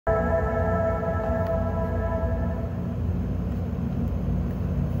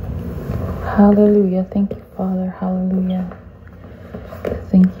Hallelujah. Thank you, Father. Hallelujah.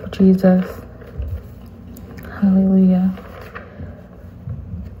 Thank you, Jesus. Hallelujah.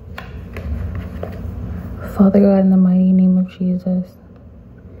 Father God, in the mighty name of Jesus,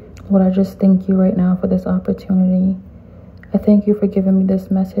 Lord, I just thank you right now for this opportunity. I thank you for giving me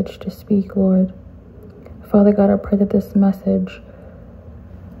this message to speak, Lord. Father God, I pray that this message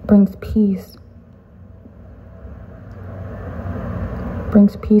brings peace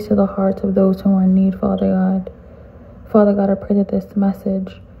to the hearts of those who are in need, Father God. Father God, I pray that this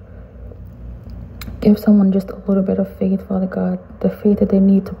message gives someone just a little bit of faith, Father God, the faith that they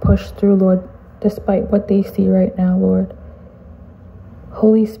need to push through, Lord, despite what they see right now, Lord.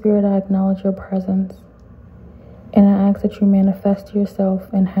 Holy Spirit, I acknowledge your presence, and I ask that you manifest yourself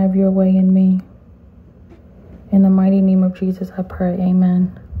and have your way in me. In the mighty name of Jesus, I pray.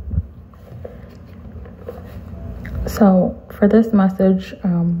 Amen. So, for this message,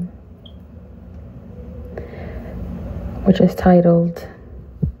 which is titled,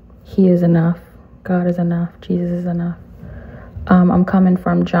 He is Enough, God is Enough, Jesus is Enough. I'm coming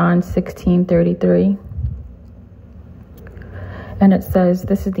from John 16:33. And it says,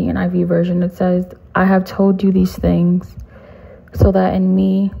 this is the NIV version, it says, I have told you these things so that in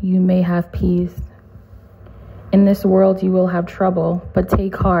me you may have peace. In this world you will have trouble, but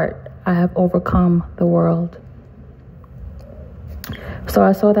take heart, I have overcome the world. So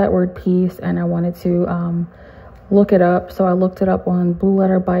I saw that word peace and I wanted to look it up. So I looked it up on Blue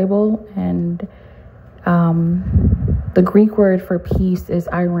Letter Bible, and the Greek word for peace is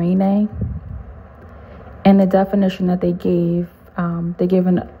eirene. And the definition that they gave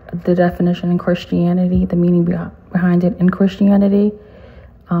the definition in Christianity, the meaning behind it in Christianity.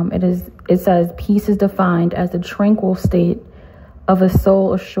 It says peace is defined as the tranquil state of a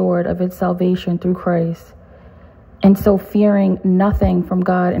soul assured of its salvation through Christ, and so fearing nothing from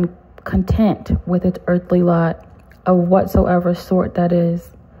God and content with its earthly lot of whatsoever sort that is.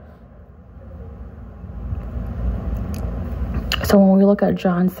 So when we look at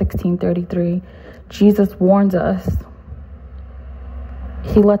John 16:33, Jesus warns us.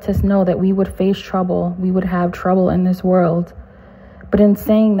 He lets us know that we would face trouble. We would have trouble in this world. But in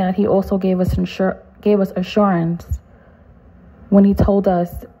saying that, he also gave us assurance when he told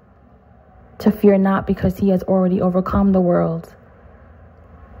us to fear not, because he has already overcome the world.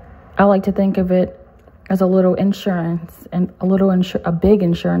 I like to think of it as a little insurance and a big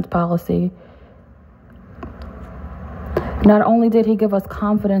insurance policy. Not only did he give us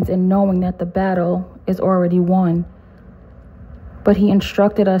confidence in knowing that the battle is already won, but he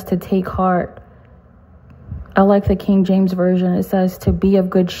instructed us to take heart. I like the King James Version. It says to be of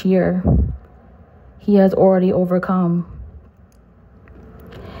good cheer. He has already overcome.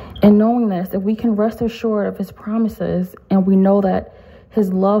 And knowing this, if we can rest assured of his promises, and we know that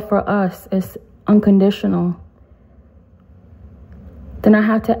his love for us is unconditional, then I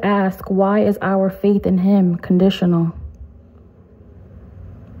have to ask, why is our faith in him conditional?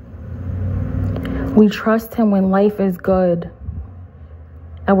 We trust him when life is good.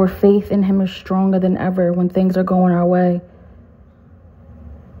 Our faith in him is stronger than ever when things are going our way.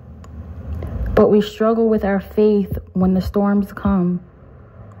 But we struggle with our faith when the storms come.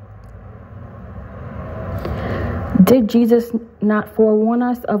 Did Jesus not forewarn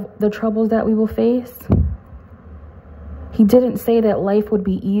us of the troubles that we will face? He didn't say that life would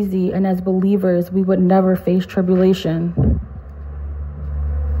be easy, and as believers, we would never face tribulation.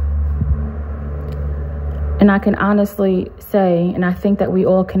 And I can honestly say, and I think that we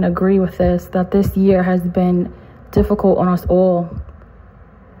all can agree with this, that this year has been difficult on us all.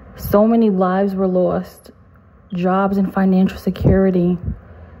 So many lives were lost, jobs and financial security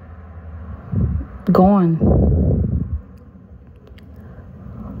gone.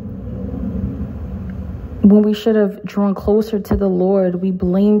 When we should have drawn closer to the Lord, we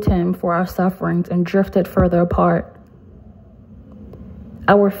blamed him for our sufferings and drifted further apart.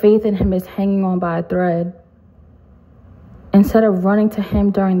 Our faith in him is hanging on by a thread. Instead of running to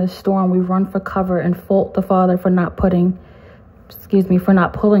him during the storm, we run for cover and fault the Father for not pulling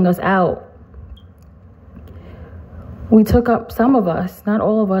us out. We took up, some of us, not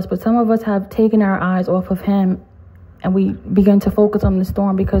all of us, but some of us have taken our eyes off of him, and we begin to focus on the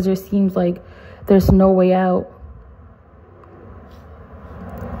storm because there seems like there's no way out.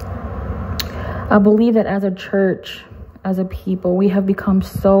 I believe that as a church, as a people, we have become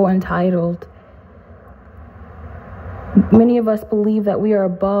so entitled. Many of us believe that we are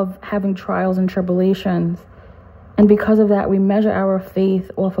above having trials and tribulations. And because of that, we measure our faith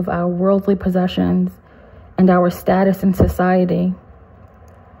off of our worldly possessions and our status in society.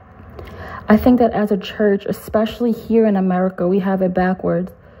 I think that as a church, especially here in America, we have it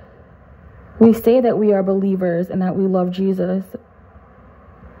backwards. We say that we are believers and that we love Jesus.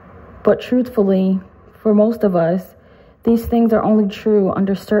 But truthfully, for most of us, these things are only true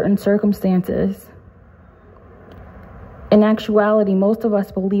under certain circumstances. In actuality, most of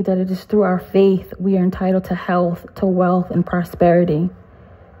us believe that it is through our faith we are entitled to health, to wealth, and prosperity.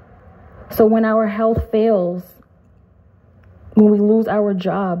 So when our health fails, when we lose our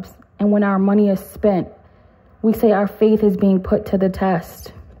jobs, and when our money is spent, we say our faith is being put to the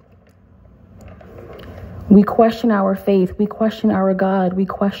test. We question our faith. We question our God. We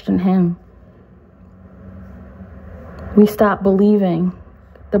question Him. We stop believing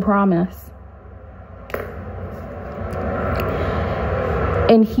the promise.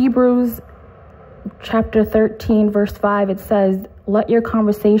 In Hebrews chapter 13, verse 5, it says, "Let your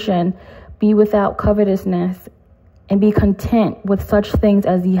conversation be without covetousness, and be content with such things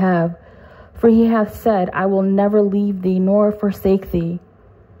as ye have. For he hath said, I will never leave thee nor forsake thee."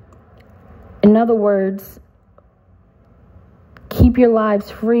 In other words, keep your lives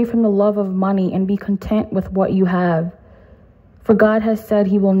free from the love of money and be content with what you have. For God has said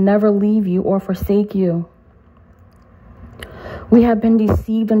He will never leave you or forsake you. We have been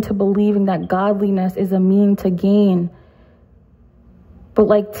deceived into believing that godliness is a mean to gain. But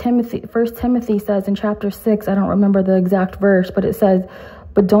like 1 Timothy says in chapter 6, I don't remember the exact verse, but it says,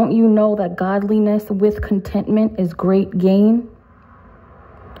 "But don't you know that godliness with contentment is great gain?"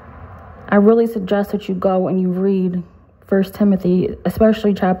 I really suggest that you go and you read 1 Timothy,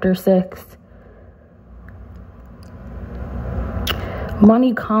 especially chapter 6.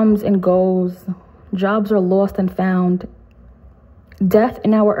 Money comes and goes. Jobs are lost and found. Death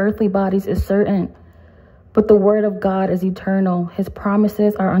in our earthly bodies is certain, but the word of God is eternal. His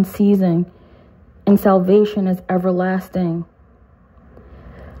promises are unceasing, and salvation is everlasting.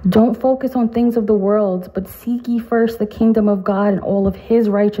 Don't focus on things of the world, but seek ye first the kingdom of God and all of His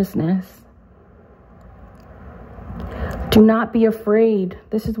righteousness. Do not be afraid.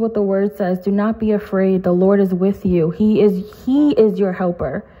 This is what the word says. Do not be afraid. The Lord is with you. He is your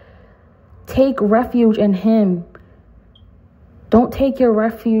helper. Take refuge in Him. Don't take your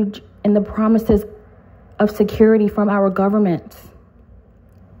refuge in the promises of security from our governments.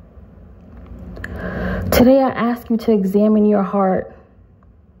 Today I ask you to examine your heart.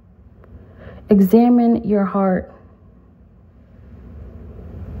 Examine your heart.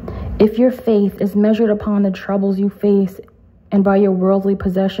 If your faith is measured upon the troubles you face and by your worldly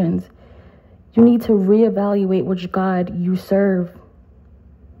possessions, you need to reevaluate which God you serve.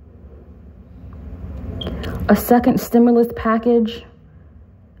 A second stimulus package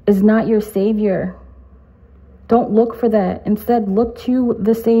is not your Savior. Don't look for that. Instead, look to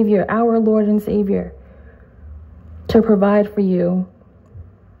the Savior, our Lord and Savior, to provide for you.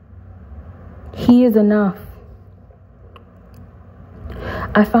 He is enough.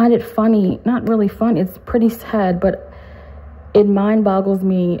 I find it funny, not really funny, it's pretty sad, but it mind boggles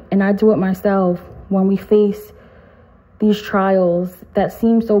me, and I do it myself, when we face these trials that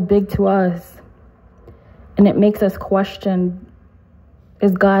seem so big to us. And it makes us question,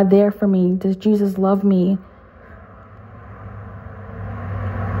 is God there for me? Does Jesus love me?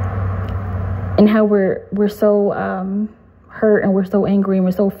 And how we're so hurt and we're so angry and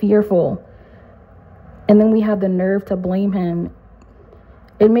we're so fearful. And then we have the nerve to blame Him.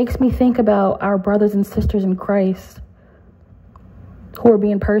 It makes me think about our brothers and sisters in Christ who are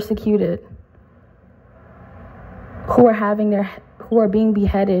being persecuted, who are being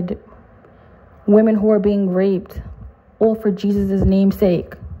beheaded, women who are being raped, all for Jesus' name's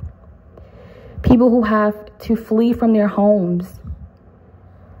sake. People who have to flee from their homes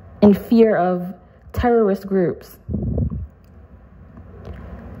in fear of terrorist groups.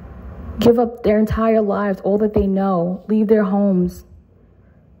 Give up their entire lives, all that they know, leave their homes,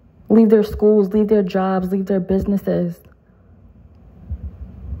 leave their schools, leave their jobs, leave their businesses.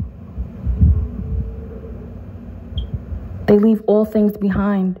 They leave all things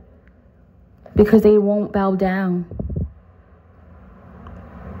behind because they won't bow down.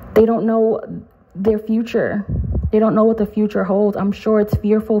 They don't know their future. They don't know what the future holds. I'm sure it's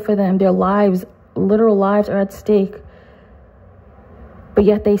fearful for them. Their lives, literal lives, are at stake. But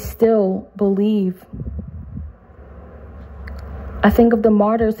yet they still believe. I think of the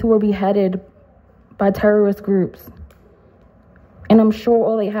martyrs who were beheaded by terrorist groups. And I'm sure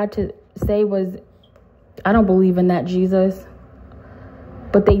all they had to say was, I don't believe in that Jesus.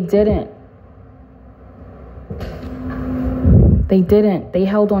 But they didn't. They didn't. They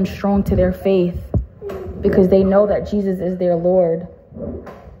held on strong to their faith because they know that Jesus is their Lord.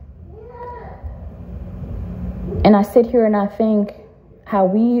 And I sit here and I think how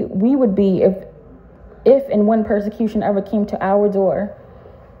we would be if and when persecution ever came to our door.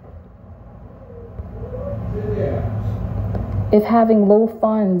 If having low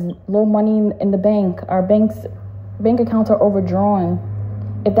funds, low money in the bank, our bank accounts are overdrawn,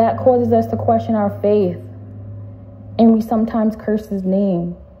 if that causes us to question our faith, and we sometimes curse his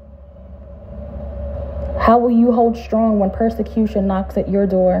name, how will you hold strong when persecution knocks at your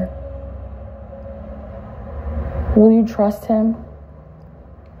door? Will you trust him?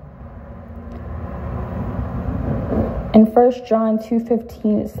 In 1 John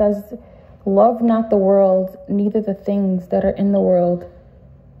 2:15, it says, "Love not the world, neither the things that are in the world.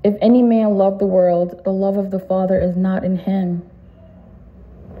 If any man love the world, the love of the Father is not in him."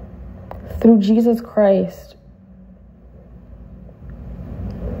 Through Jesus Christ,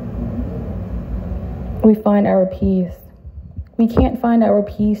 we find our peace. We can't find our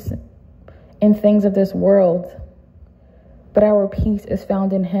peace in things of this world, but our peace is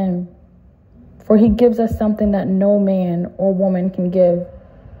found in him. For he gives us something that no man or woman can give,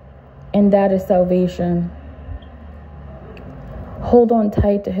 and that is salvation. Hold on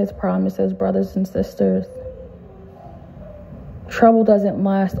tight to his promises, brothers and sisters. Trouble doesn't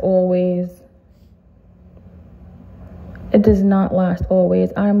last always. It does not last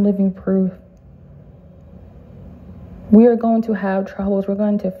always. I am living proof. We are going to have troubles. We're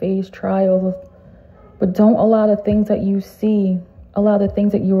going to face trials. But don't allow the things that you see, allow the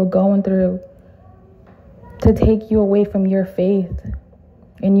things that you are going through to take you away from your faith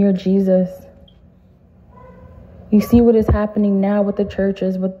in your Jesus. You see what is happening now with the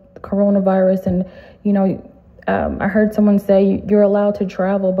churches, with coronavirus. And, I heard someone say you're allowed to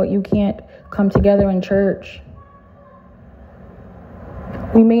travel, but you can't come together in church.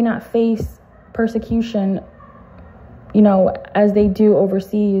 We may not face persecution, as they do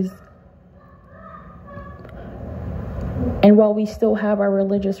overseas. And while we still have our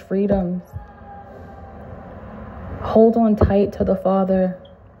religious freedoms, hold on tight to the Father,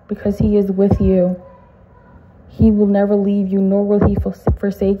 because he is with you. He will never leave you, nor will he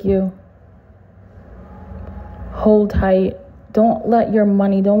forsake you. Hold tight. Don't let your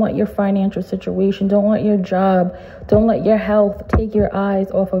money, don't let your financial situation, don't let your job, don't let your health take your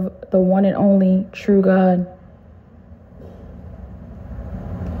eyes off of the one and only true God.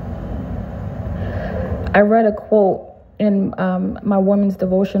 I read a quote in my women's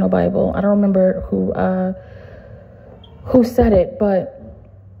devotional Bible. I don't remember who said it, but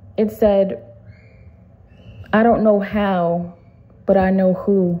it said, "I don't know how, but I know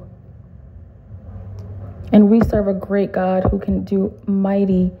who." And we serve a great God who can do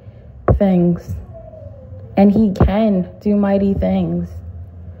mighty things. And he can do mighty things.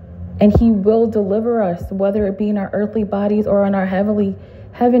 And he will deliver us, whether it be in our earthly bodies or in our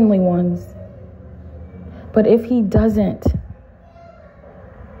heavenly ones. But if he doesn't,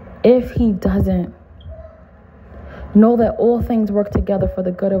 know that all things work together for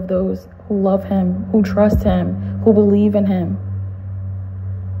the good of those who love him, who trust him, who believe in him.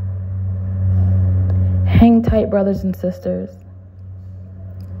 Hang tight, brothers and sisters.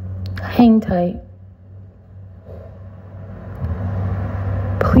 Hang tight.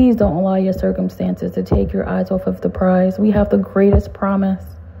 Please don't allow your circumstances to take your eyes off of the prize. We have the greatest promise.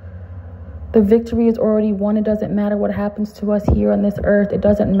 The victory is already won. It doesn't matter what happens to us here on this earth. It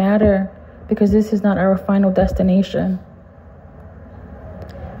doesn't matter, because this is not our final destination.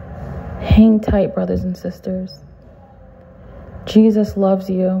 Hang tight, brothers and sisters. Jesus loves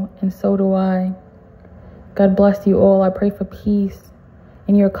you, and so do I. God bless you all. I pray for peace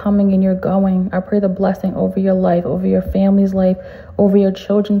in your coming and your going. I pray the blessing over your life, over your family's life, over your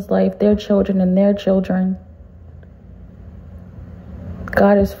children's life, their children and their children.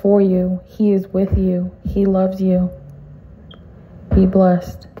 God is for you. He is with you. He loves you. Be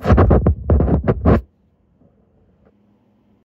blessed.